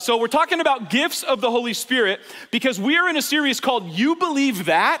So we're talking about gifts of the Holy Spirit because we are in a series called You Believe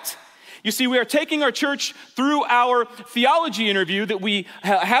That? You see, we are taking our church through our theology interview that we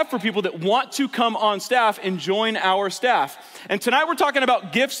have for people that want to come on staff and join our staff. And tonight we're talking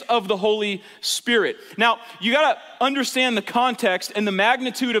about gifts of the Holy Spirit. Now, you gotta understand the context and the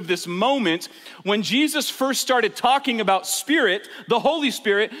magnitude of this moment when Jesus first started talking about Spirit, the Holy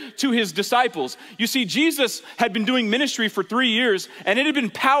Spirit, to his disciples. You see, Jesus had been doing ministry for 3 years, and it had been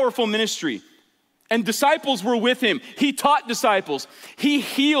powerful ministry. And disciples were with him. He taught disciples. He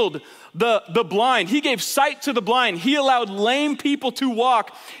healed the blind. He gave sight to the blind. He allowed lame people to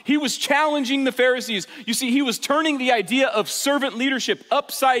walk. He was challenging the Pharisees. You see, he was turning the idea of servant leadership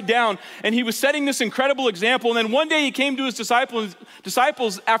upside down, and he was setting this incredible example. And then one day he came to his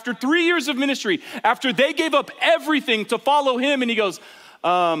disciples after 3 years of ministry, after they gave up everything to follow him, and he goes,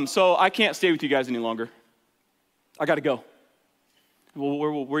 so I can't stay with you guys any longer. I got to go.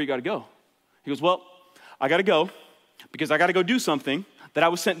 Well, where you got to go? He goes, well, I got to go because I got to go do something that I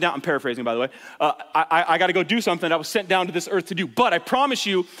was sent down. I'm paraphrasing, by the way. I got to go do something that I was sent down to this earth to do. But I promise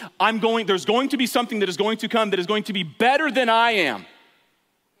you, there's going to be something that is going to come that is going to be better than I am.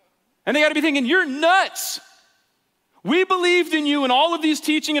 And they got to be thinking, you're nuts. We believed in you and all of these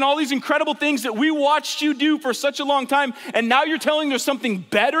teaching and all these incredible things that we watched you do for such a long time. And now you're telling there's something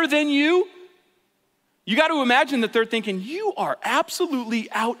better than you? You got to imagine that they're thinking, you are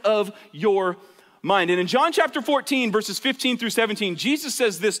absolutely out of your mind. And in John chapter 14, verses 15 through 17, Jesus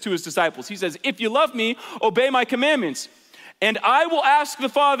says this to his disciples. He says, if you love me, obey my commandments. And I will ask the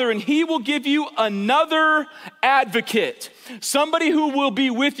Father, and he will give you another advocate. Somebody who will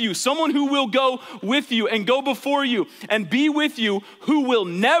be with you, someone who will go with you and go before you and be with you, who will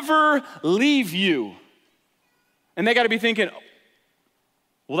never leave you. And they got to be thinking,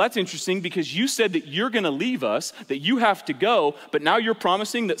 well, that's interesting because you said that you're going to leave us, that you have to go, but now you're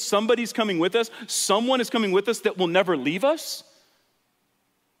promising that somebody's coming with us, someone is coming with us that will never leave us?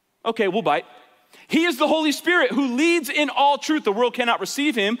 Okay, we'll bite. He is the Holy Spirit who leads in all truth. The world cannot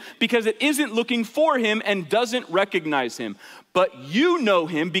receive him because it isn't looking for him and doesn't recognize him. But you know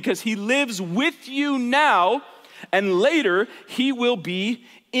him because he lives with you now, and later he will be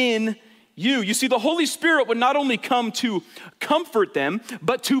in you. You see, the Holy Spirit would not only come to comfort them,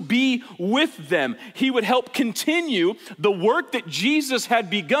 but to be with them. He would help continue the work that Jesus had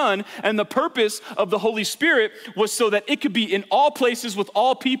begun, and the purpose of the Holy Spirit was so that it could be in all places with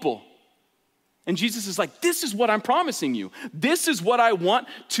all people. And Jesus is like, this is what I'm promising you. This is what I want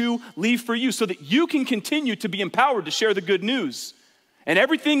to leave for you so that you can continue to be empowered to share the good news. And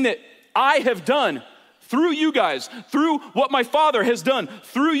everything that I have done through you guys, through what my Father has done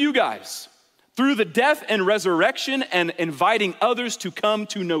through you guys, through the death and resurrection and inviting others to come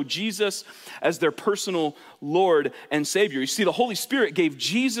to know Jesus as their personal Lord and Savior. You see, the Holy Spirit gave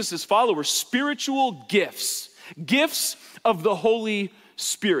Jesus' followers spiritual gifts, gifts of the Holy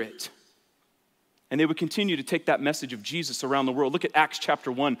Spirit. And they would continue to take that message of Jesus around the world. Look at Acts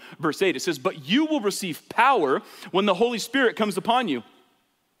chapter 1, verse 8. It says, but you will receive power when the Holy Spirit comes upon you.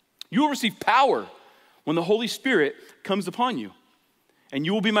 You will receive power when the Holy Spirit comes upon you. And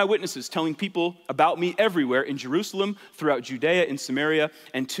you will be my witnesses, telling people about me everywhere in Jerusalem, throughout Judea, in Samaria,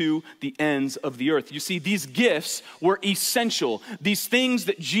 and to the ends of the earth. You see, these gifts were essential. These things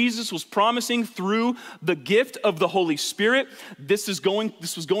that Jesus was promising through the gift of the Holy Spirit, this was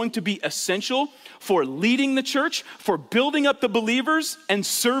going to be essential for leading the church, for building up the believers, and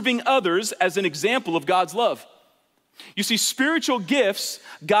serving others as an example of God's love. You see, spiritual gifts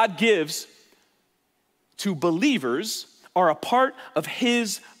God gives to believers are a part of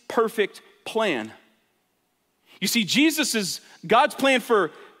his perfect plan. You see, God's plan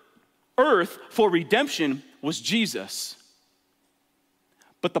for earth for redemption was Jesus.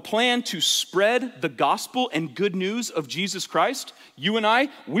 But the plan to spread the gospel and good news of Jesus Christ, you and I,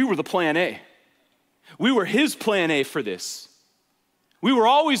 we were the plan A. We were his plan A for this. We were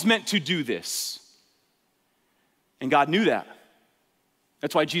always meant to do this. And God knew that.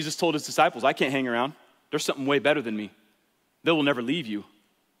 That's why Jesus told his disciples, I can't hang around. There's something way better than me. They will never leave you.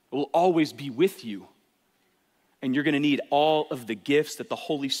 It will always be with you. And you're going to need all of the gifts that the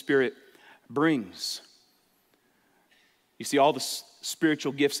Holy Spirit brings. You see, all the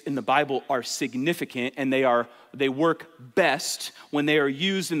spiritual gifts in the Bible are significant, and they work best when they are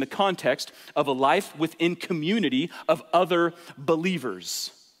used in the context of a life within community of other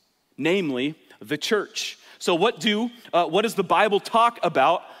believers, namely the church. So what does the Bible talk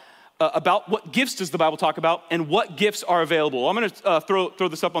about about what gifts does the Bible talk about and what gifts are available. I'm gonna throw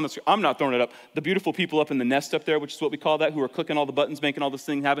this up on the screen. I'm not throwing it up. The beautiful people up in the nest up there, which is what we call that, who are clicking all the buttons, making all this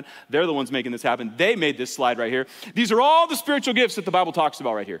thing happen, they're the ones making this happen. They made this slide right here. These are all the spiritual gifts that the Bible talks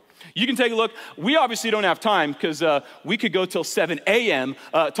about right here. You can take a look. We obviously don't have time because we could go till 7 a.m.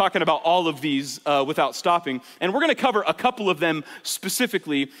 Talking about all of these without stopping. And we're gonna cover a couple of them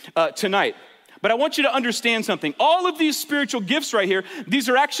specifically tonight. But I want you to understand something. All of these spiritual gifts right here, these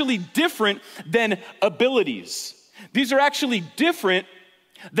are actually different than abilities. These are actually different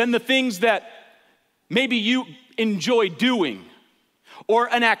than the things that maybe you enjoy doing or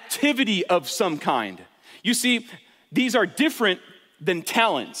an activity of some kind. You see, these are different than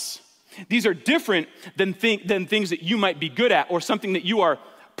talents. These are different than things that you might be good at or something that you are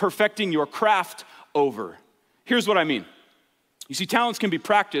perfecting your craft over. Here's what I mean. You see, talents can be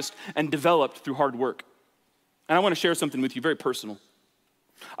practiced and developed through hard work. And I want to share something with you, very personal.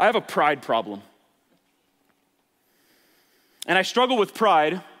 I have a pride problem. And I struggle with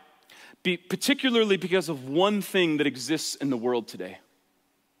pride, particularly because of one thing that exists in the world today.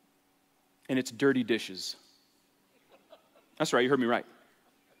 And it's dirty dishes. That's right, you heard me right.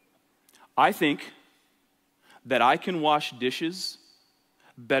 I think that I can wash dishes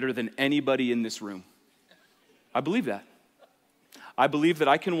better than anybody in this room. I believe that. I believe that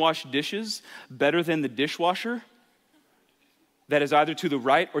I can wash dishes better than the dishwasher that is either to the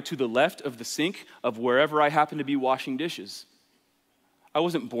right or to the left of the sink of wherever I happen to be washing dishes. I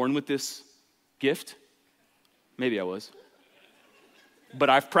wasn't born with this gift. Maybe I was. But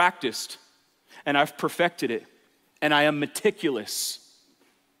I've practiced and I've perfected it and I am meticulous.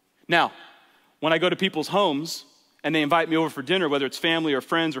 Now, when I go to people's homes and they invite me over for dinner, whether it's family or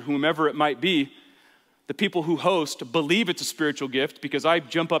friends or whomever it might be, the people who host believe it's a spiritual gift because I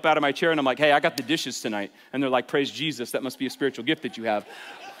jump up out of my chair and I'm like, hey, I got the dishes tonight. And they're like, praise Jesus, that must be a spiritual gift that you have.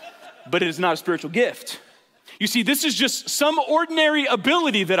 But it is not a spiritual gift. You see, this is just some ordinary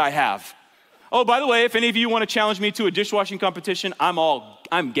ability that I have. Oh, by the way, if any of you want to challenge me to a dishwashing competition,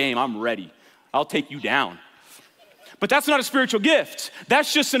 I'm game, I'm ready. I'll take you down. But that's not a spiritual gift.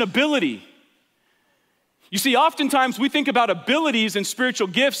 That's just an ability. You see, oftentimes we think about abilities and spiritual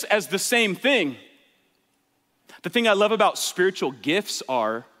gifts as the same thing. The thing I love about spiritual gifts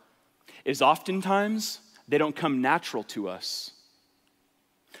is oftentimes they don't come natural to us.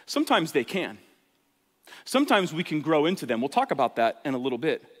 Sometimes they can. Sometimes we can grow into them. We'll talk about that in a little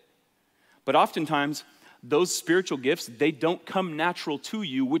bit. But oftentimes, those spiritual gifts, they don't come natural to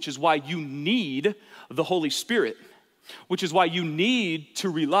you, which is why you need the Holy Spirit, which is why you need to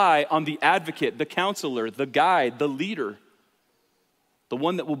rely on the advocate, the counselor, the guide, the leader, the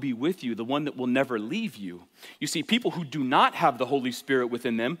one that will be with you, the one that will never leave you. You see, people who do not have the Holy Spirit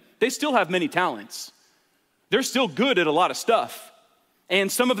within them, they still have many talents. They're still good at a lot of stuff. And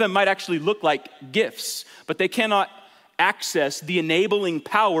some of them might actually look like gifts, but they cannot access the enabling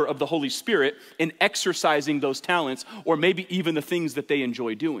power of the Holy Spirit in exercising those talents, or maybe even the things that they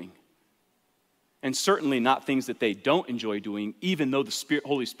enjoy doing. And certainly not things that they don't enjoy doing, even though the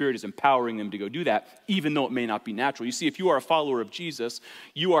Holy Spirit is empowering them to go do that, even though it may not be natural. You see, if you are a follower of Jesus,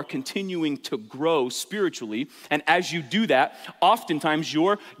 you are continuing to grow spiritually. And as you do that, oftentimes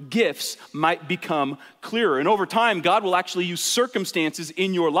your gifts might become clearer. And over time, God will actually use circumstances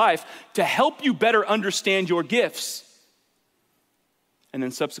in your life to help you better understand your gifts, and then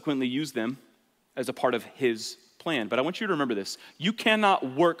subsequently use them as a part of His plan. But I want you to remember this. You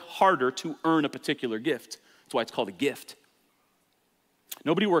cannot work harder to earn a particular gift. That's why it's called a gift.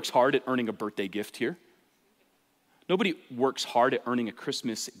 Nobody works hard at earning a birthday gift here. Nobody works hard at earning a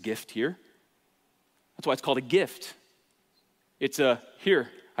Christmas gift here. That's why it's called a gift. It's here,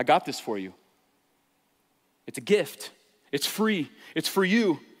 I got this for you. It's a gift. It's free. It's for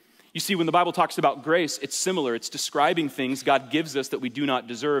you. You see, when the Bible talks about grace, it's similar. It's describing things God gives us that we do not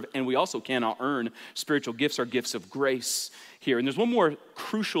deserve, and we also cannot earn. Spiritual gifts are gifts of grace here. And there's one more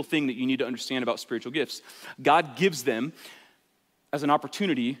crucial thing that you need to understand about spiritual gifts. God gives them as an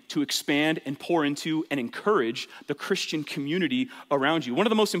opportunity to expand and pour into and encourage the Christian community around you. One of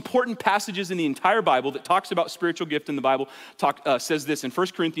the most important passages in the entire Bible that talks about spiritual gift in the Bible says this in 1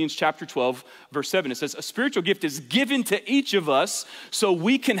 Corinthians chapter 12, verse 7. It says, a spiritual gift is given to each of us so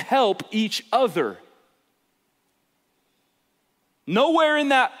we can help each other. Nowhere in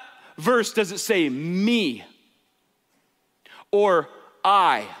that verse does it say me or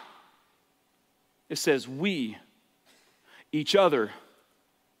I. It says we, each other,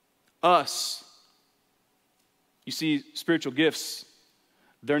 us. You see, spiritual gifts,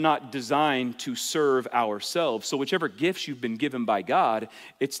 They're not designed to serve ourselves. So whichever gifts you've been given by God,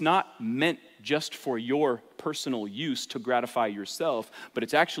 it's not meant just for your personal use to gratify yourself, but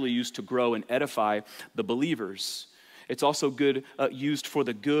it's actually used to grow and edify the believers. It's also used for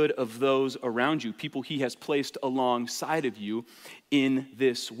the good of those around you, people he has placed alongside of you in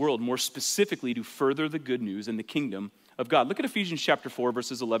this world, more specifically to further the good news and the kingdom of God. Look at Ephesians chapter 4,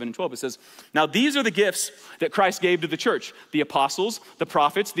 verses 11 and 12. It says, now these are the gifts that Christ gave to the church: the apostles, the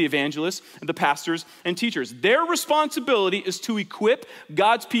prophets, the evangelists, and the pastors and teachers. Their responsibility is to equip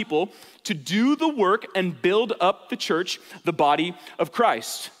God's people to do the work and build up the church, the body of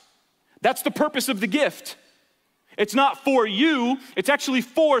Christ. That's the purpose of the gift. It's not for you, it's actually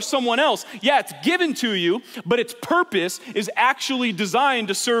for someone else. Yeah, it's given to you, but its purpose is actually designed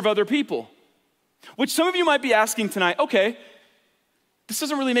to serve other people. Which some of you might be asking tonight, okay, this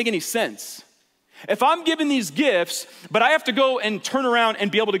doesn't really make any sense. If I'm given these gifts, but I have to go and turn around and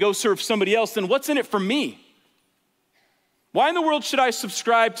be able to go serve somebody else, then what's in it for me? Why in the world should I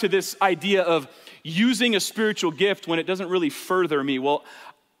subscribe to this idea of using a spiritual gift when it doesn't really further me? Well,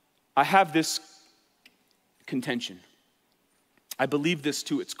 I have this contention. I believe this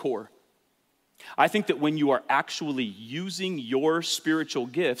to its core. I think that when you are actually using your spiritual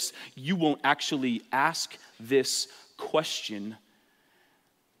gifts, you won't actually ask this question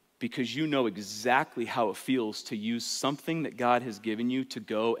because you know exactly how it feels to use something that God has given you to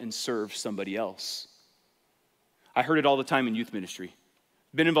go and serve somebody else. I heard it all the time in youth ministry.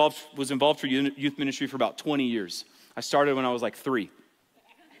 Was involved for youth ministry for about 20 years. I started when I was like 3.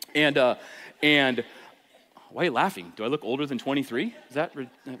 And why are you laughing? Do I look older than 23? Is that?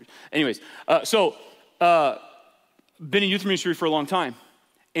 Anyways, been in youth ministry for a long time.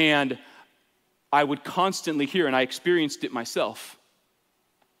 And I would constantly hear, and I experienced it myself,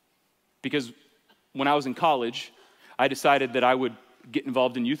 because when I was in college, I decided that I would get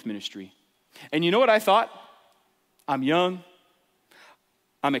involved in youth ministry. And you know what I thought? I'm young.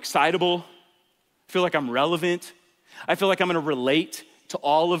 I'm excitable. I feel like I'm relevant. I feel like I'm going to relate to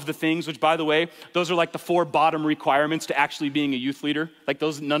all of the things, which, by the way, those are like the 4 bottom requirements to actually being a youth leader. Like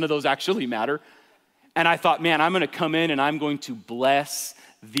those, none of those actually matter. And I thought, man, I'm going to come in and I'm going to bless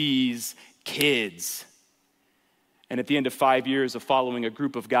these kids. And at the end of 5 years of following a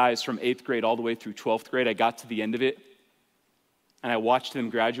group of guys from 8th grade all the way through 12th grade, I got to the end of it. And I watched them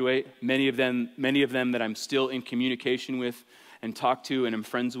graduate. Many of them that I'm still in communication with and talk to and am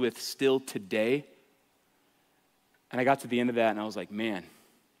friends with still today. And I got to the end of that and I was like, man,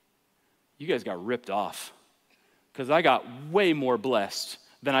 you guys got ripped off. Because I got way more blessed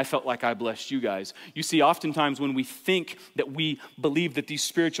than I felt like I blessed you guys. You see, oftentimes when we think that we believe that these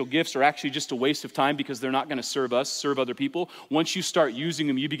spiritual gifts are actually just a waste of time because they're not going to serve us, serve other people, once you start using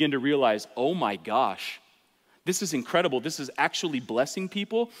them, you begin to realize, oh my gosh, this is incredible. This is actually blessing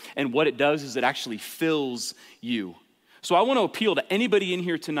people. And what it does is it actually fills you. So I want to appeal to anybody in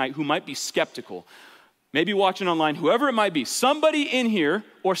here tonight who might be skeptical, maybe watching online, whoever it might be, somebody in here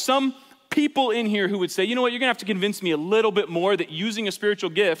or some people in here who would say, you know what, you're going to have to convince me a little bit more that using a spiritual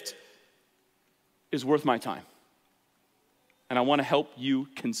gift is worth my time. And I want to help you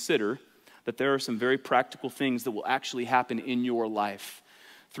consider that there are some very practical things that will actually happen in your life.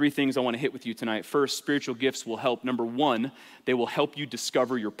 3 things I want to hit with you tonight. First, spiritual gifts will help. Number 1, they will help you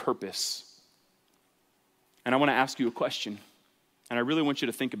discover your purpose. And I want to ask you a question. And I really want you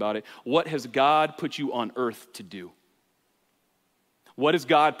to think about it. What has God put you on earth to do? What has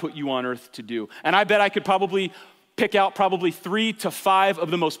God put you on earth to do? And I bet I could probably pick out 3 to 5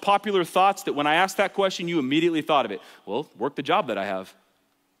 of the most popular thoughts that when I asked that question, you immediately thought of it. Well, work the job that I have.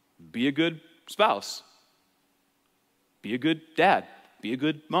 Be a good spouse. Be a good dad. Be a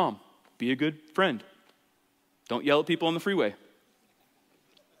good mom. Be a good friend. Don't yell at people on the freeway.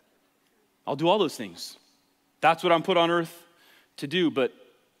 I'll do all those things. That's what I'm put on earth to do, but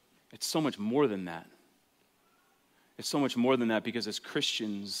it's so much more than that. It's so much more than that because as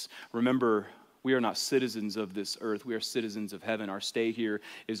Christians, remember, we are not citizens of this earth. We are citizens of heaven. Our stay here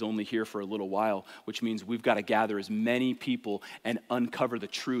is only here for a little while, which means we've got to gather as many people and uncover the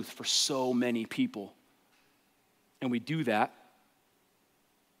truth for so many people. And we do that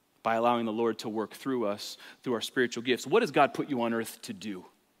by allowing the Lord to work through us, through our spiritual gifts. What has God put you on earth to do?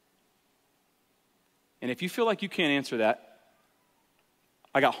 And if you feel like you can't answer that,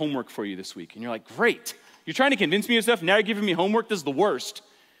 I got homework for you this week. And you're like, great. You're trying to convince me of stuff. Now you're giving me homework. This is the worst.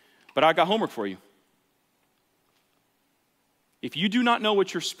 But I got homework for you. If you do not know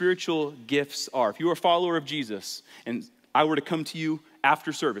what your spiritual gifts are, if you are a follower of Jesus, and I were to come to you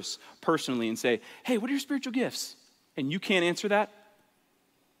after service personally and say, hey, what are your spiritual gifts? And you can't answer that,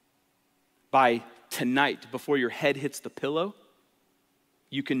 by tonight, before your head hits the pillow,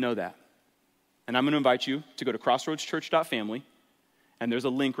 you can know that. And I'm going to invite you to go to crossroadschurch.family, and there's a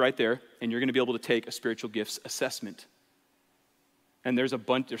link right there, and you're going to be able to take a spiritual gifts assessment. And there's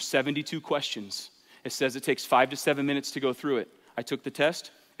 72 questions. It says it takes 5 to 7 minutes to go through it. I took the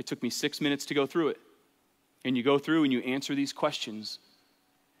test. It took me 6 minutes to go through it. And you go through and you answer these questions.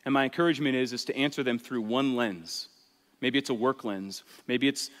 And my encouragement is to answer them through one lens. Maybe it's a work lens. Maybe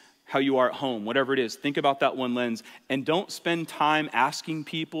it's how you are at home, whatever it is. Think about that one lens. And don't spend time asking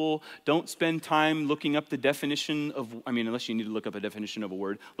people. Don't spend time looking up the definition of, unless you need to look up a definition of a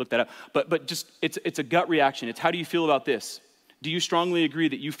word, look that up. But just, it's a gut reaction. It's how do you feel about this? Do you strongly agree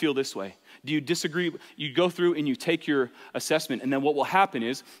that you feel this way? Do you disagree? You go through and you take your assessment, and then what will happen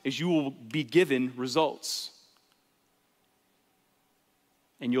is you will be given results.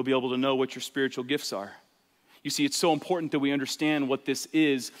 And you'll be able to know what your spiritual gifts are. You see, it's so important that we understand what this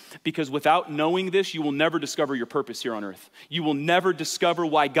is, because without knowing this, you will never discover your purpose here on earth. You will never discover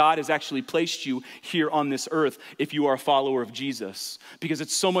why God has actually placed you here on this earth if you are a follower of Jesus. Because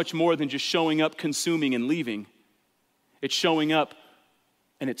it's so much more than just showing up, consuming, and leaving. It's showing up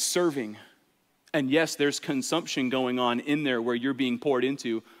and it's serving. And yes, there's consumption going on in there where you're being poured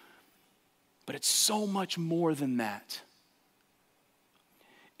into, but it's so much more than that.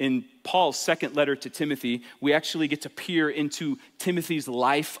 In Paul's second letter to Timothy, we actually get to peer into Timothy's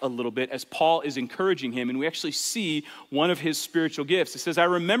life a little bit as Paul is encouraging him, and we actually see one of his spiritual gifts. It says, I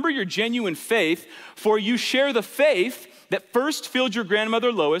remember your genuine faith, for you share the faith that first filled your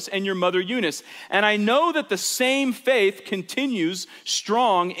grandmother Lois and your mother Eunice. And I know that the same faith continues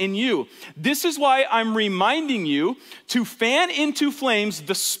strong in you. This is why I'm reminding you to fan into flames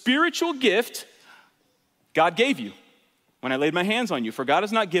the spiritual gift God gave you when I laid my hands on you. For God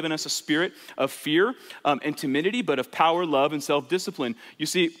has not given us a spirit of fear and timidity, but of power, love, and self-discipline. You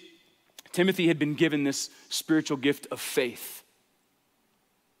see, Timothy had been given this spiritual gift of faith,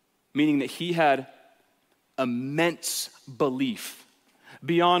 meaning that he had immense belief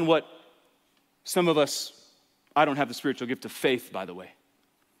beyond what some of us, I don't have the spiritual gift of faith, by the way,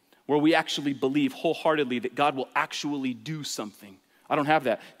 where we actually believe wholeheartedly that God will actually do something. I don't have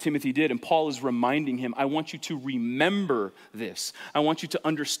that. Timothy did, and Paul is reminding him, I want you to remember this. I want you to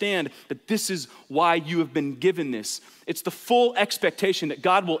understand that this is why you have been given this. It's the full expectation that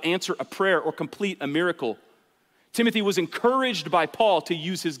God will answer a prayer or complete a miracle. Timothy was encouraged by Paul to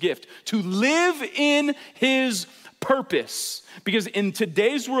use his gift, to live in his purpose. Because in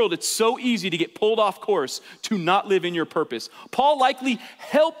today's world, it's so easy to get pulled off course to not live in your purpose. Paul likely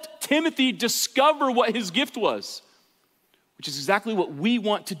helped Timothy discover what his gift was, which is exactly what we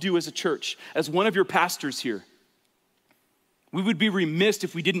want to do as a church, as one of your pastors here. We would be remiss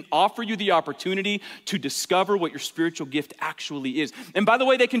if we didn't offer you the opportunity to discover what your spiritual gift actually is. And by the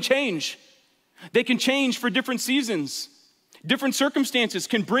way, they can change. They can change for different seasons. Different circumstances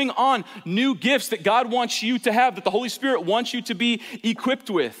can bring on new gifts that God wants you to have, that the Holy Spirit wants you to be equipped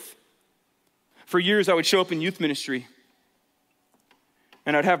with. For years, I would show up in youth ministry,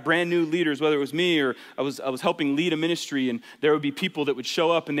 and I'd have brand new leaders, whether it was me or I was helping lead a ministry, and there would be people that would show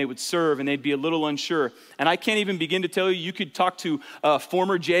up and they would serve and they'd be a little unsure. And I can't even begin to tell you, you could talk to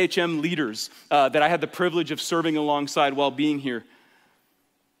former JHM leaders that I had the privilege of serving alongside while being here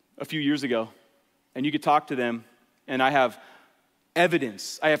a few years ago. And you could talk to them, and I have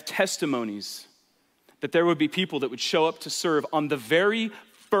evidence, I have testimonies that there would be people that would show up to serve on the very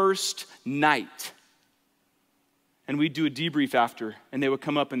first night. And we'd do a debrief after, and they would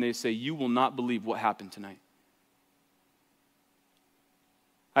come up and they'd say, you will not believe what happened tonight.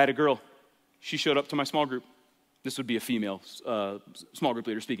 I had a girl. She showed up to my small group. This would be a female small group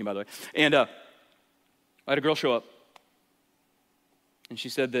leader speaking, by the way. And I had a girl show up. And she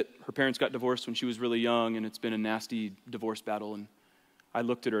said that her parents got divorced when she was really young, and it's been a nasty divorce battle. And I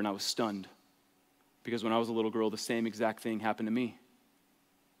looked at her and I was stunned, because when I was a little girl, the same exact thing happened to me.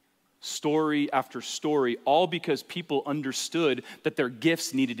 Story after story, all because people understood that their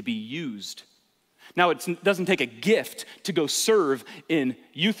gifts needed to be used. Now, it doesn't take a gift to go serve in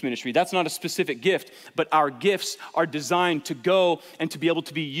youth ministry. That's not a specific gift, but our gifts are designed to go and to be able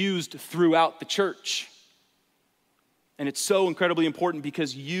to be used throughout the church. And it's so incredibly important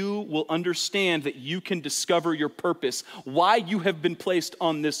because you will understand that you can discover your purpose, why you have been placed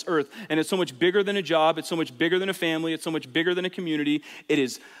on this earth. And it's so much bigger than a job. It's so much bigger than a family. It's so much bigger than a community. It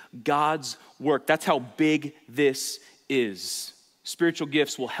is God's work. That's how big this is. Spiritual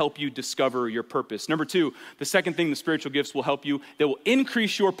gifts will help you discover your purpose. Number two, the second thing the spiritual gifts will help you, they will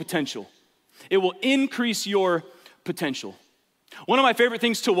increase your potential. It will increase your potential. One of my favorite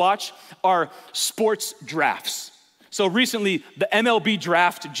things to watch are sports drafts. So recently, the MLB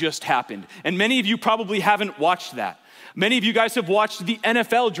draft just happened, and many of you probably haven't watched that. Many of you guys have watched the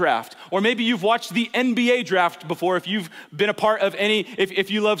NFL draft, or maybe you've watched the NBA draft before if you've been a part of any, if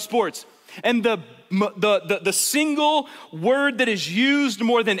you love sports. And the single word that is used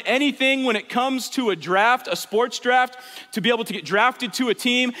more than anything when it comes to a draft, a sports draft, to be able to get drafted to a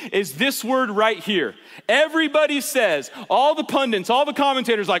team is this word right here. Everybody says, all the pundits, all the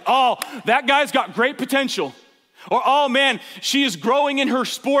commentators like, oh, that guy's got great potential. Or, oh man, she is growing in her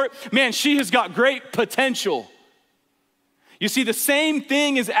sport. Man, she has got great potential. You see, the same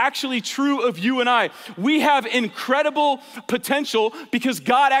thing is actually true of you and I. We have incredible potential because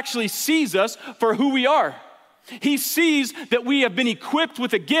God actually sees us for who we are. He sees that we have been equipped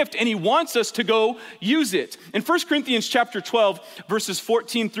with a gift and he wants us to go use it. In 1 Corinthians chapter 12, verses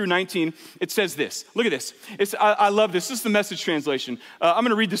 14 through 19, it says this. Look at this. I love this. This is the Message translation. I'm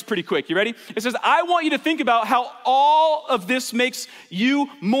gonna read this pretty quick. You ready? It says, I want you to think about how all of this makes you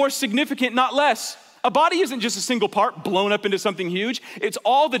more significant, not less. A body isn't just a single part blown up into something huge. It's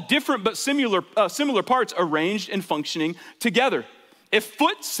all the different but similar parts arranged and functioning together. If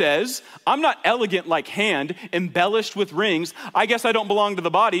foot says, I'm not elegant like hand, embellished with rings, I guess I don't belong to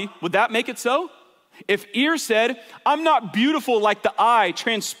the body, would that make it so? If ear said, I'm not beautiful like the eye,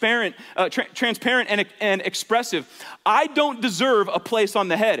 transparent and expressive, I don't deserve a place on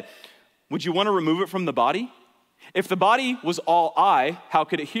the head, would you want to remove it from the body? If the body was all eye, how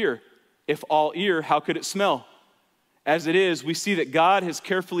could it hear? If all ear, how could it smell? As it is, we see that God has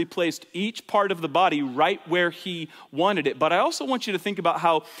carefully placed each part of the body right where he wanted it. But I also want you to think about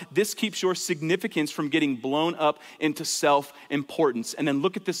how this keeps your significance from getting blown up into self-importance. And then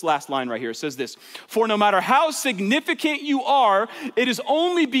look at this last line right here. It says this, for no matter how significant you are, it is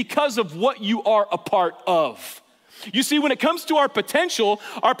only because of what you are a part of. You see, when it comes to our potential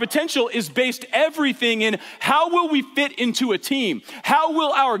is based everything in how will we fit into a team? How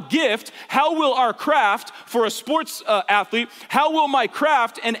will our gift, how will our craft for a sports athlete, how will my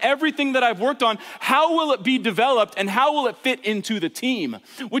craft and everything that I've worked on, how will it be developed and how will it fit into the team?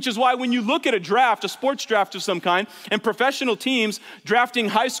 Which is why when you look at a draft, a sports draft of some kind, and professional teams drafting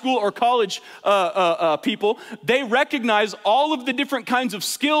high school or college people, they recognize all of the different kinds of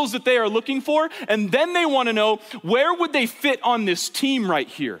skills that they are looking for, and then they want to know, where would they fit on this team right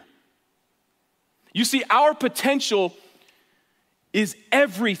here? You see, our potential is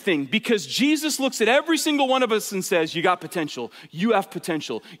everything because Jesus looks at every single one of us and says, you got potential, you have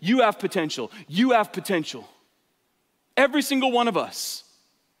potential, you have potential, you have potential. Every single one of us.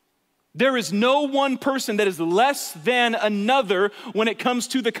 There is no one person that is less than another when it comes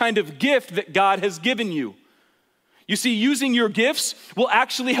to the kind of gift that God has given you. You see, using your gifts will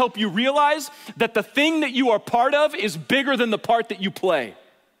actually help you realize that the thing that you are part of is bigger than the part that you play.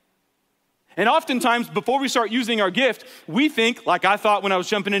 And oftentimes, before we start using our gift, we think, like I thought when I was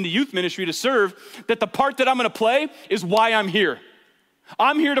jumping into youth ministry to serve, that the part that I'm gonna play is why I'm here.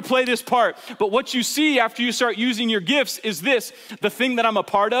 I'm here to play this part. But what you see after you start using your gifts is this: the thing that I'm a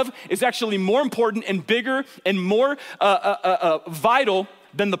part of is actually more important and bigger and more vital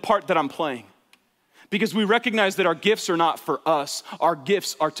than the part that I'm playing. Because we recognize that our gifts are not for us. Our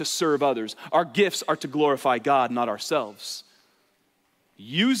gifts are to serve others. Our gifts are to glorify God, not ourselves.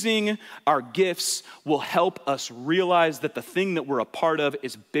 Using our gifts will help us realize that the thing that we're a part of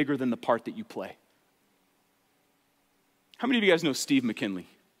is bigger than the part that you play. How many of you guys know Steve McKinley?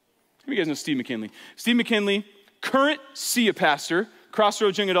 How many of you guys know Steve McKinley? Steve McKinley, current SIA pastor,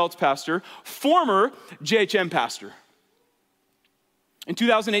 Crossroads Young Adults pastor, former JHM pastor. In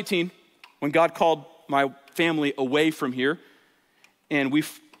 2018, when God called my family away from here, and we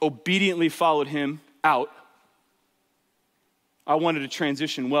obediently followed him out, I wanted to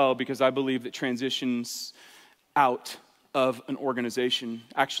transition well because I believe that transitions out of an organization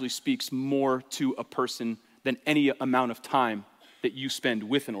actually speaks more to a person than any amount of time that you spend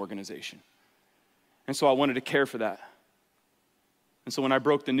with an organization. And so I wanted to care for that. And so when I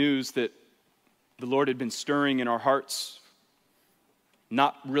broke the news that the Lord had been stirring in our hearts,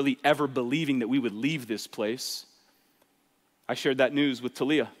 not really ever believing that we would leave this place, I shared that news with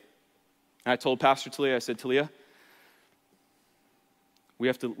Talia. And I told Pastor Talia, I said, Talia, we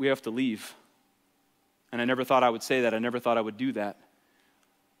have to leave. And I never thought I would say that. I never thought I would do that.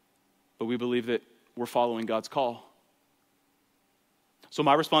 But we believe that we're following God's call. So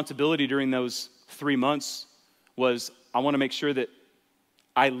my responsibility during those 3 months was I want to make sure that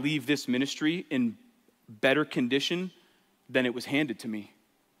I leave this ministry in better condition than it was handed to me,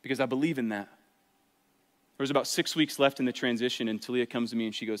 because I believe in that. There was about 6 weeks left in the transition, and Talia comes to me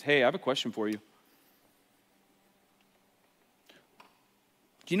and she goes, hey, I have a question for you.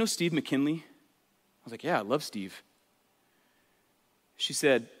 Do you know Steve McKinley? I was like, yeah, I love Steve. She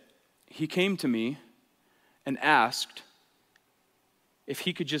said, he came to me and asked if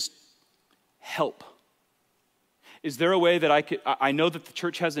he could just help. Is there a way that I know that the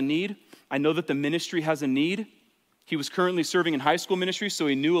church has a need. I know that the ministry has a need. He was currently serving in high school ministry, so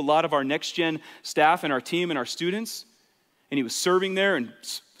he knew a lot of our next gen staff and our team and our students. And he was serving there and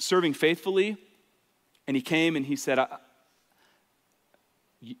serving faithfully. And he came and he said,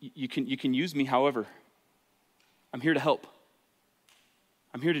 you can use me however. I'm here to help.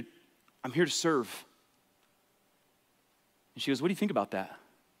 I'm here to serve. And she goes, what do you think about that?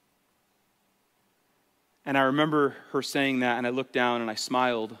 And I remember her saying that, and I looked down and I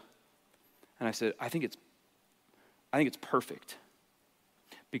smiled, and I said, I think it's perfect,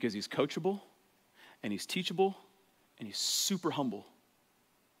 because he's coachable, and he's teachable, and he's super humble.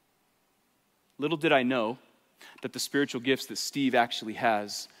 Little did I know that the spiritual gifts that Steve actually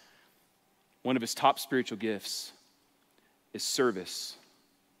has, one of his top spiritual gifts is service.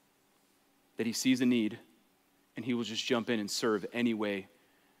 That he sees a need, and he will just jump in and serve any way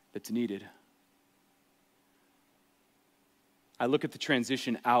that's needed. I look at the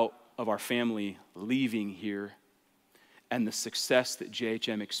transition out of our family leaving here and the success that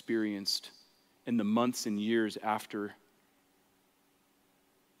JHM experienced in the months and years after.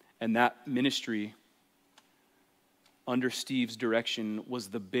 And that ministry, under Steve's direction, was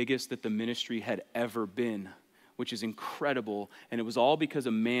the biggest that the ministry had ever been, which is incredible. And it was all because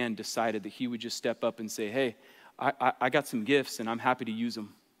a man decided that he would just step up and say, hey, I got some gifts and I'm happy to use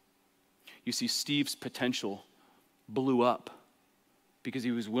them. You see, Steve's potential blew up because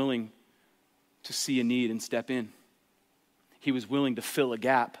he was willing to see a need and step in. He was willing to fill a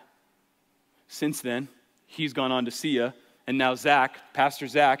gap. Since then, he's gone on to SIA, and now Zach, Pastor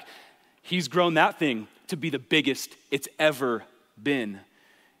Zach, he's grown that thing to be the biggest it's ever been.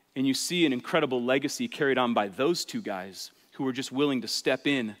 And you see an incredible legacy carried on by those two guys who were just willing to step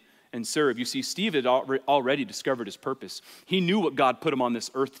in and serve. You see, Steve had already discovered his purpose. He knew what God put him on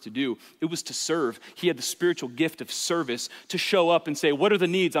this earth to do. It was to serve. He had the spiritual gift of service to show up and say, what are the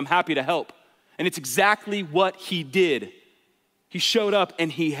needs? I'm happy to help. And it's exactly what he did. He showed up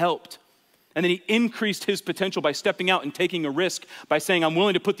and he helped. And then he increased his potential by stepping out and taking a risk by saying, I'm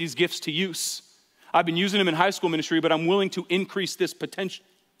willing to put these gifts to use. I've been using them in high school ministry, but I'm willing to increase this potential.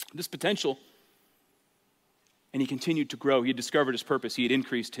 And he continued to grow. He had discovered his purpose. He had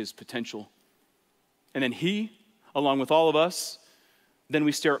increased his potential. And then he, along with all of us, then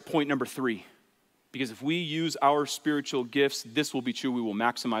we stare at point number 3. Because if we use our spiritual gifts, this will be true. We will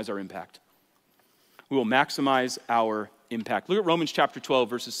maximize our impact. We will maximize our impact. Look at Romans chapter 12,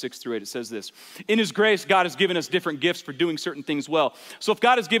 verses 6 through 8. It says this: in his grace, God has given us different gifts for doing certain things well. So if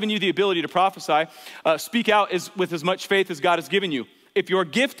God has given you the ability to prophesy, speak out with as much faith as God has given you. If your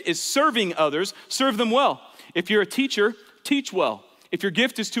gift is serving others, serve them well. If you're a teacher, teach well. If your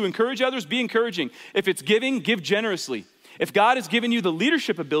gift is to encourage others, be encouraging. If it's giving, give generously. If God has given you the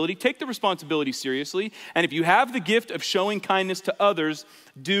leadership ability, take the responsibility seriously. And if you have the gift of showing kindness to others,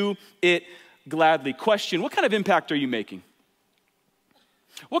 do it gladly. Question: what kind of impact are you making?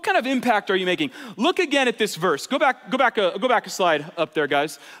 What kind of impact are you making? Look again at this verse. Go back a slide up there,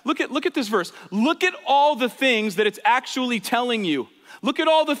 guys. Look at this verse. Look at all the things that it's actually telling you. Look at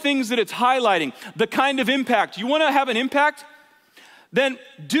all the things that it's highlighting, the kind of impact. You want to have an impact? Then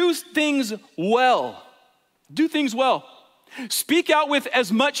do things well. Do things well. Speak out with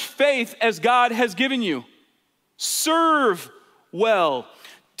as much faith as God has given you. Serve well.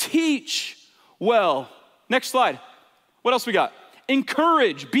 Teach well. Next slide. What else we got?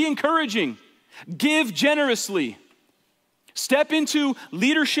 Encourage. Be encouraging. Give generously. Step into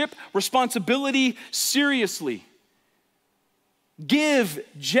leadership responsibility seriously. Give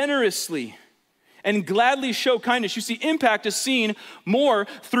generously and gladly show kindness. You see, impact is seen more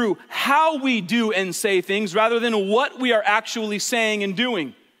through how we do and say things rather than what we are actually saying and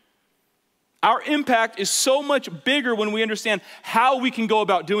doing. Our impact is so much bigger when we understand how we can go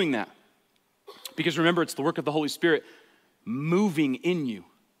about doing that. Because remember, it's the work of the Holy Spirit moving in you.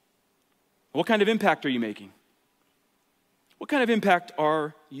 What kind of impact are you making? What kind of impact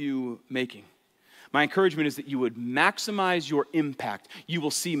are you making? My encouragement is that you would maximize your impact. You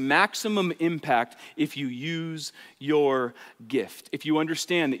will see maximum impact if you use your gift. If you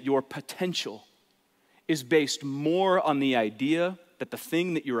understand that your potential is based more on the idea that the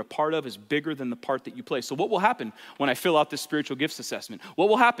thing that you're a part of is bigger than the part that you play. So what will happen when I fill out this spiritual gifts assessment? What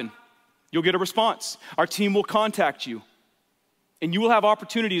will happen? You'll get a response. Our team will contact you. And you will have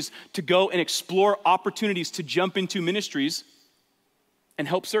opportunities to go and explore opportunities to jump into ministries and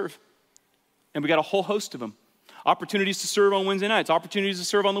help serve. And we got a whole host of them. Opportunities to serve on Wednesday nights, opportunities to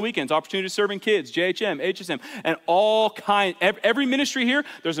serve on the weekends, opportunities to serve in kids, JHM, HSM, and all kinds. Every ministry here,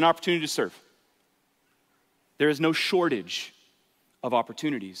 there's an opportunity to serve. There is no shortage of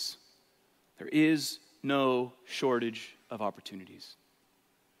opportunities. There is no shortage of opportunities.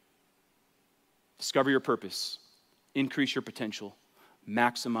 Discover your purpose, increase your potential,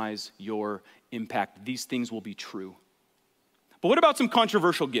 maximize your impact. These things will be true. But what about some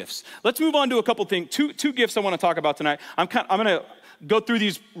controversial gifts? Let's move on to a couple things. Two gifts I want to talk about tonight. I'm going to go through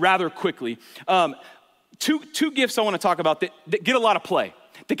these rather quickly. Two gifts I want to talk about that get a lot of play,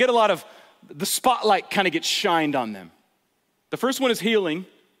 that get a lot of, the spotlight kind of gets shined on them. The first one is healing,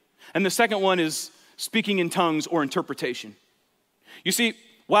 and the second one is speaking in tongues or interpretation. You see,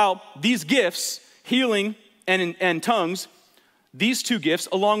 while these gifts, healing and tongues, these two gifts,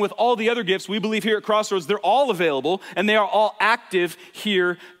 along with all the other gifts we believe here at Crossroads, they're all available and they are all active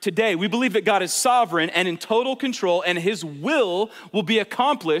here today. We believe that God is sovereign and in total control, and his will be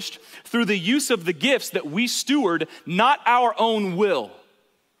accomplished through the use of the gifts that we steward, not our own will.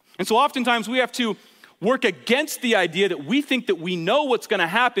 And so oftentimes we have to work against the idea that we think that we know what's going to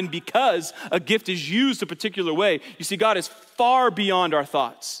happen because a gift is used a particular way. You see, God is far beyond our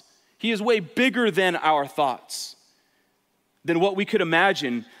thoughts. He is way bigger than our thoughts, than what we could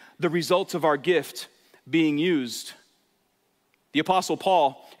imagine the results of our gift being used. The Apostle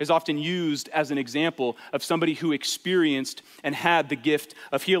Paul is often used as an example of somebody who experienced and had the gift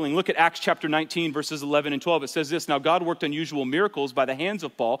of healing. Look at Acts chapter 19, verses 11 and 12. It says this: "Now God worked unusual miracles by the hands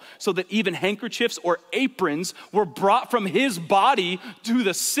of Paul, so that even handkerchiefs or aprons were brought from his body to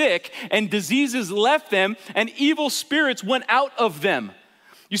the sick, and diseases left them, and evil spirits went out of them."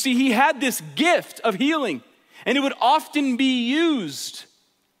 You see, he had this gift of healing, and it would often be used.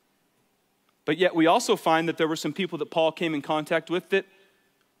 But yet we also find that there were some people that Paul came in contact with that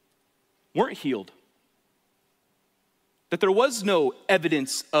weren't healed. That there was no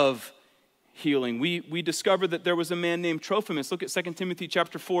evidence of healing. We discovered that there was a man named Trophimus. Look at 2 Timothy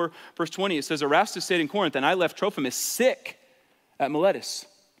chapter 4, verse 20. It says, "Erastus stayed in Corinth, and I left Trophimus sick at Miletus."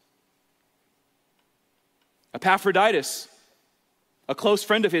 Epaphroditus, a close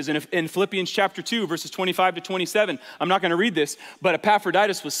friend of his, in Philippians chapter 2, verses 25 to 27. I'm not going to read this, but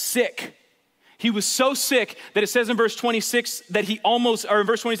Epaphroditus was sick. He was so sick that it says in verse 26 that in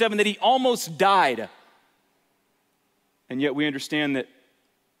verse 27 that he almost died. And yet we understand that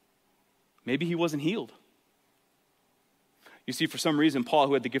maybe he wasn't healed. You see, for some reason, Paul,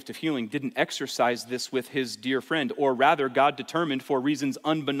 who had the gift of healing, didn't exercise this with his dear friend, or rather, God determined, for reasons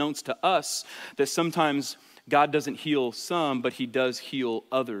unbeknownst to us, that sometimes God doesn't heal some, but he does heal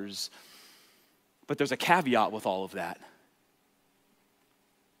others. But there's a caveat with all of that,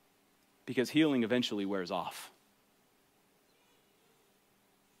 because healing eventually wears off.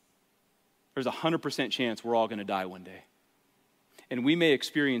 There's a 100% chance we're all going to die one day. And we may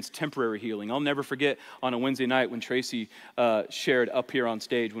experience temporary healing. I'll never forget on a Wednesday night when Tracy shared up here on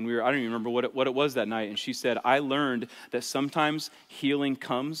stage when I don't even remember what it was that night. And she said, "I learned that sometimes healing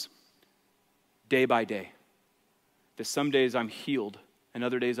comes day by day. That some days I'm healed and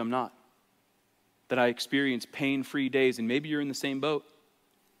other days I'm not. That I experience pain-free days, and maybe you're in the same boat."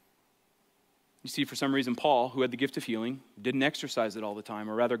 You see, for some reason, Paul, who had the gift of healing, didn't exercise it all the time,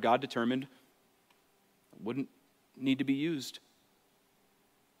 or rather, God determined it wouldn't need to be used.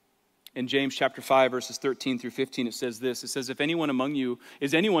 In James chapter 5, verses 13 through 15, it says this. It says, "Is anyone among you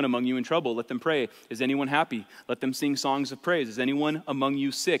in trouble? Let them pray. Is anyone happy? Let them sing songs of praise. Is anyone among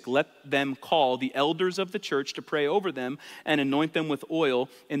you sick? Let them call the elders of the church to pray over them and anoint them with oil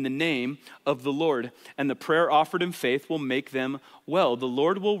in the name of the Lord. And the prayer offered in faith will make them well. The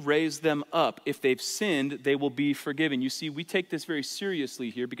Lord will raise them up. If they've sinned, they will be forgiven." You see, we take this very seriously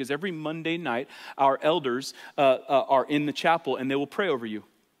here, because every Monday night, our elders are in the chapel and they will pray over you.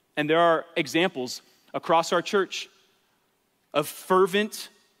 And there are examples across our church of fervent,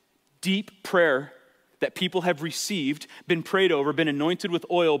 deep prayer that people have received, been prayed over, been anointed with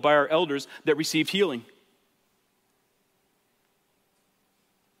oil by our elders that received healing.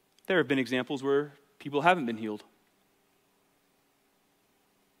 There have been examples where people haven't been healed.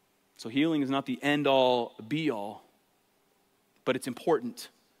 So healing is not the end-all, be-all, but it's important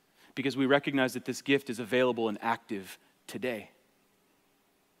because we recognize that this gift is available and active today.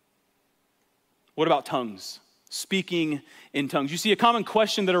 What about tongues? Speaking in tongues. You see, a common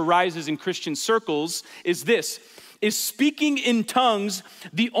question that arises in Christian circles is this: is speaking in tongues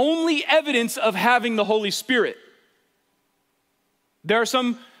the only evidence of having the Holy Spirit? There are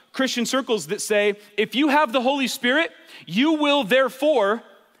some Christian circles that say, if you have the Holy Spirit, you will therefore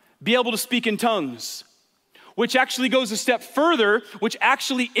be able to speak in tongues, which actually goes a step further, which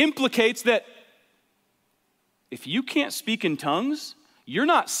actually implicates that if you can't speak in tongues, you're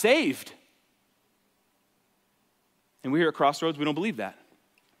not saved. And we here at Crossroads, we don't believe that.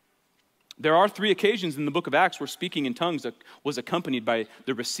 There are 3 occasions in the book of Acts where speaking in tongues was accompanied by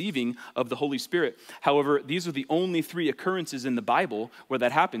the receiving of the Holy Spirit. However, these are the only 3 occurrences in the Bible where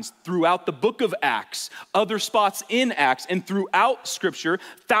that happens. Throughout the book of Acts, other spots in Acts, and throughout Scripture,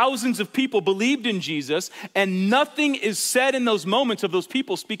 thousands of people believed in Jesus, and nothing is said in those moments of those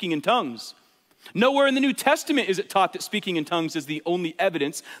people speaking in tongues. Nowhere in the New Testament is it taught that speaking in tongues is the only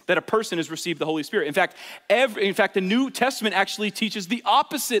evidence that a person has received the Holy Spirit. In fact, the New Testament actually teaches the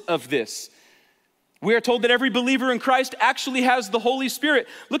opposite of this. We are told that every believer in Christ actually has the Holy Spirit.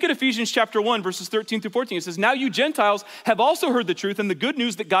 Look at Ephesians chapter 1, verses 13 through 14. It says, now you Gentiles have also heard the truth and the good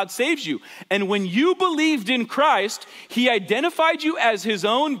news that God saves you. And when you believed in Christ, he identified you as his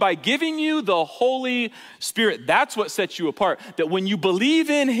own by giving you the Holy Spirit. That's what sets you apart. That when you believe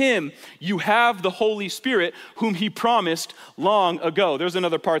in him, you have the Holy Spirit whom he promised long ago. There's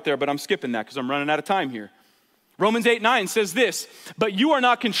another part there, but I'm skipping that because I'm running out of time here. Romans 8:9 says this, but you are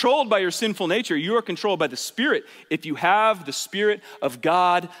not controlled by your sinful nature. You are controlled by the Spirit if you have the Spirit of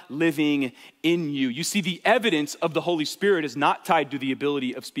God living in you. You see, the evidence of the Holy Spirit is not tied to the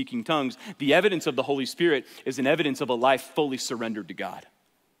ability of speaking tongues. The evidence of the Holy Spirit is an evidence of a life fully surrendered to God.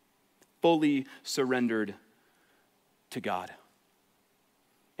 Fully surrendered to God.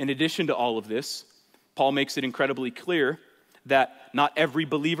 In addition to all of this, Paul makes it incredibly clear that not every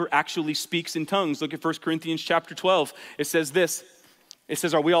believer actually speaks in tongues. Look at 1 Corinthians chapter 12. It says this. It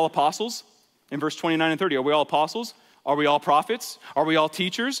says, are we all apostles? In verse 29 and 30, are we all apostles? Are we all prophets? Are we all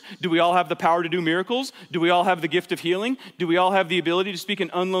teachers? Do we all have the power to do miracles? Do we all have the gift of healing? Do we all have the ability to speak in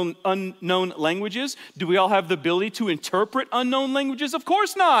unknown languages? Do we all have the ability to interpret unknown languages? Of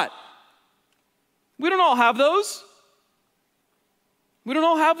course not. We don't all have those. We don't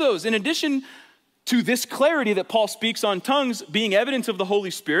all have those. In addition to this clarity that Paul speaks on tongues being evidence of the Holy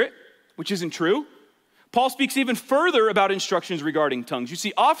Spirit, which isn't true, Paul speaks even further about instructions regarding tongues. You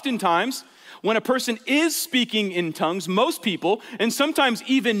see, oftentimes, when a person is speaking in tongues, most people, and sometimes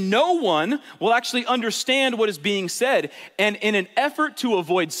even no one, will actually understand what is being said. And in an effort to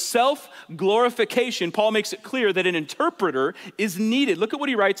avoid self-glorification, Paul makes it clear that an interpreter is needed. Look at what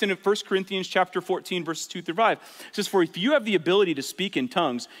he writes in 1 Corinthians chapter 14, verses 2 through 5. It says, for if you have the ability to speak in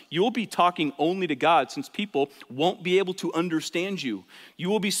tongues, you will be talking only to God, since people won't be able to understand you. You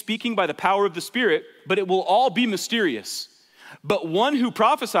will be speaking by the power of the Spirit, but it will all be mysterious. But one who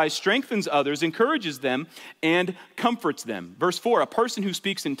prophesies strengthens others, encourages them, and comforts them. Verse 4, a person who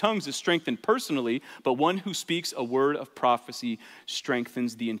speaks in tongues is strengthened personally, but one who speaks a word of prophecy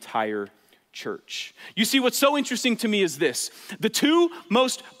strengthens the entire church. You see, what's so interesting to me is this. The 2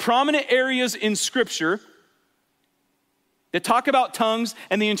 most prominent areas in Scripture that talk about tongues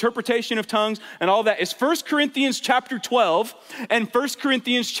and the interpretation of tongues and all that is 1 Corinthians chapter 12 and 1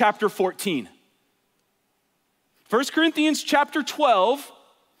 Corinthians chapter 14. 1 Corinthians chapter 12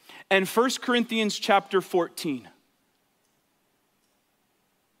 and 1 Corinthians chapter 14.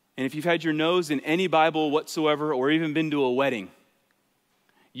 And if you've had your nose in any Bible whatsoever or even been to a wedding,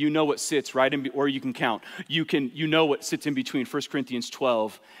 you know what sits right in, or you can count. You know what sits in between 1 Corinthians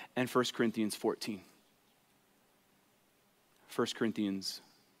 12 and 1 Corinthians 14. 1 Corinthians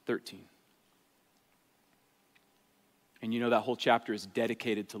 13. And you know that whole chapter is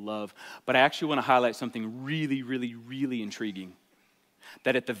dedicated to love. But I actually want to highlight something really, really, really intriguing.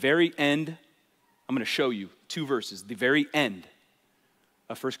 That at the very end, I'm going to show you 2 verses. The very end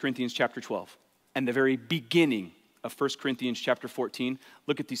of 1 Corinthians chapter 12 and the very beginning of 1 Corinthians chapter 14.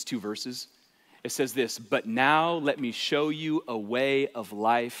 Look at these 2 verses. It says this, but now let me show you a way of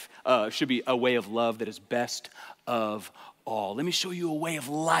life, should be a way of love that is best of all. Let me show you a way of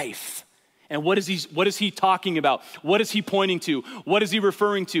life. And what is he talking about? What is he pointing to? What is he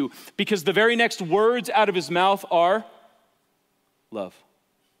referring to? Because the very next words out of his mouth are love.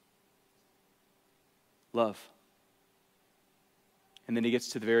 Love. And then he gets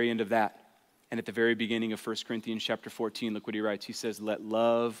to the very end of that. And at the very beginning of 1 Corinthians chapter 14, look what he writes. He says, let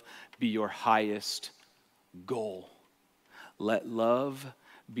love be your highest goal. Let love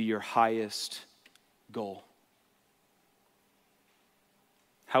be your highest goal.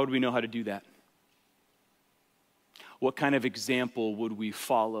 How would we know how to do that? What kind of example would we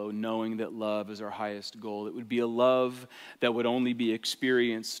follow knowing that love is our highest goal? It would be a love that would only be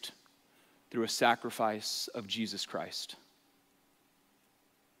experienced through a sacrifice of Jesus Christ.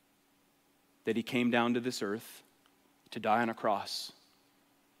 That he came down to this earth to die on a cross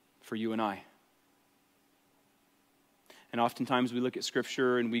for you and I. And oftentimes we look at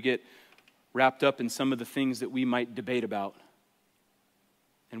Scripture and we get wrapped up in some of the things that we might debate about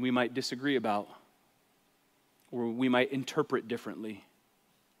and we might disagree about. or we might interpret differently.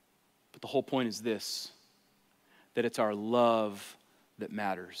 But the whole point is this, that it's our love that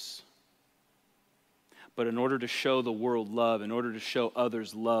matters. But in order to show the world love, in order to show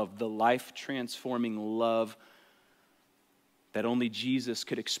others love, the life-transforming love that only Jesus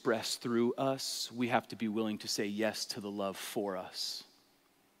could express through us, we have to be willing to say yes to the love for us.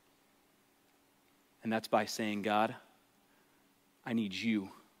 And that's by saying, God, I need you.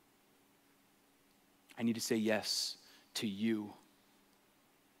 I need to say yes to you.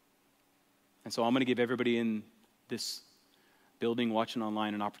 And so I'm going to give everybody in this building, watching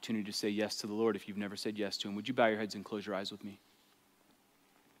online, an opportunity to say yes to the Lord if you've never said yes to him. Would you bow your heads and close your eyes with me?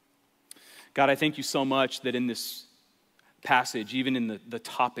 God, I thank you so much that in this passage, even in the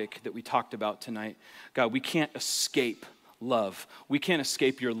topic that we talked about tonight, God, we can't escape love. We can't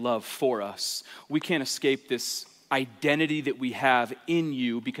escape your love for us. We can't escape this identity that we have in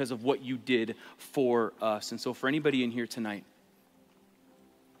you because of what you did for us. And so for anybody in here tonight,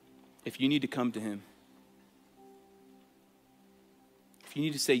 if you need to come to him, if you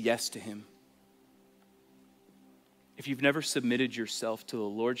need to say yes to him, if you've never submitted yourself to the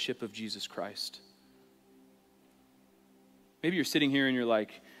lordship of Jesus Christ, maybe you're sitting here and you're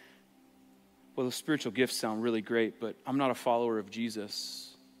like, well, the spiritual gifts sound really great, but I'm not a follower of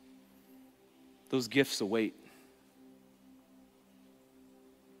Jesus. Those gifts await.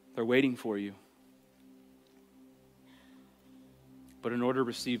 They're waiting for you. But in order to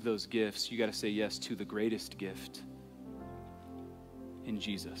receive those gifts, you got to say yes to the greatest gift in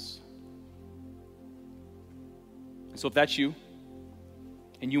Jesus. And so if that's you,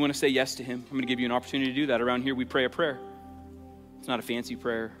 and you want to say yes to him, I'm going to give you an opportunity to do that. Around here, we pray a prayer. It's not a fancy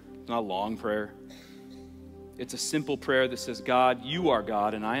prayer. It's not a long prayer. It's a simple prayer that says, God, you are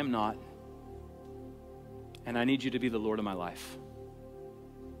God, and I am not. And I need you to be the Lord of my life.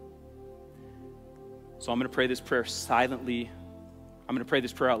 So I'm going to pray this prayer silently. I'm going to pray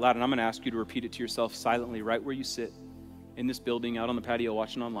this prayer out loud, and I'm going to ask you to repeat it to yourself silently right where you sit in this building, out on the patio,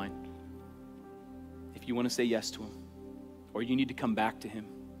 watching online. If you want to say yes to him, or you need to come back to him,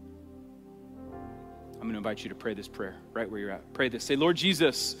 I'm going to invite you to pray this prayer right where you're at. Pray this. Say, Lord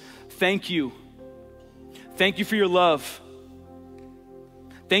Jesus, thank you. Thank you for your love.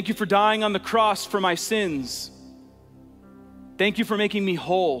 Thank you for dying on the cross for my sins. Thank you for making me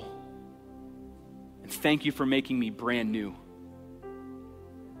whole. And thank you for making me brand new.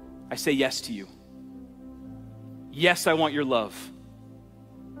 I say yes to you. Yes, I want your love.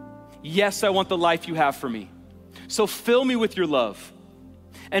 Yes, I want the life you have for me. So fill me with your love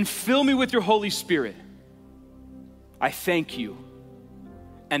and fill me with your Holy Spirit. I thank you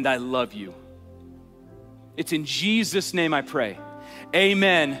and I love you. It's in Jesus' name I pray.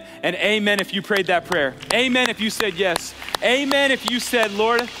 Amen and amen if you prayed that prayer. Amen if you said yes. Amen if you said,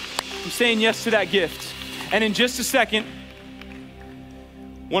 Lord, I'm saying yes to that gift. And in just a second,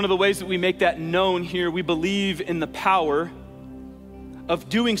 one of the ways that we make that known here, we believe in the power of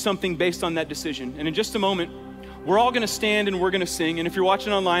doing something based on that decision. And in just a moment, we're all going to stand and we're going to sing. And if you're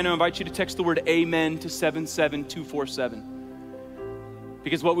watching online, I invite you to text the word amen to 77247.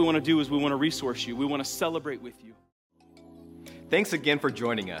 Because what we want to do is we want to resource you. We want to celebrate with you. Thanks again for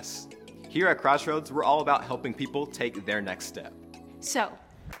joining us. Here at Crossroads, we're all about helping people take their next step. So,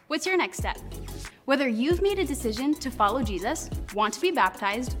 what's your next step? Whether you've made a decision to follow Jesus, want to be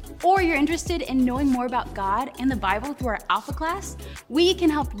baptized, or you're interested in knowing more about God and the Bible through our Alpha class, we can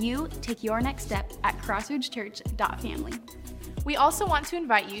help you take your next step at crossroadschurch.family. We also want to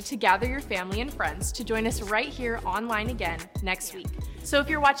invite you to gather your family and friends to join us right here online again next week. So if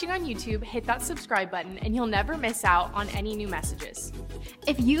you're watching on YouTube, hit that subscribe button and you'll never miss out on any new messages.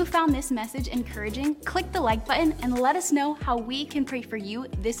 If you found this message encouraging, click the like button and let us know how we can pray for you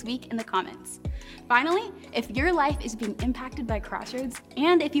this week in the comments. Finally, if your life is being impacted by Crossroads,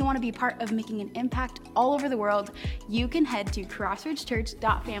 and if you want to be part of making an impact all over the world, you can head to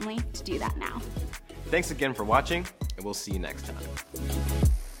crossroadschurch.family to do that now. Thanks again for watching, and we'll see you next time.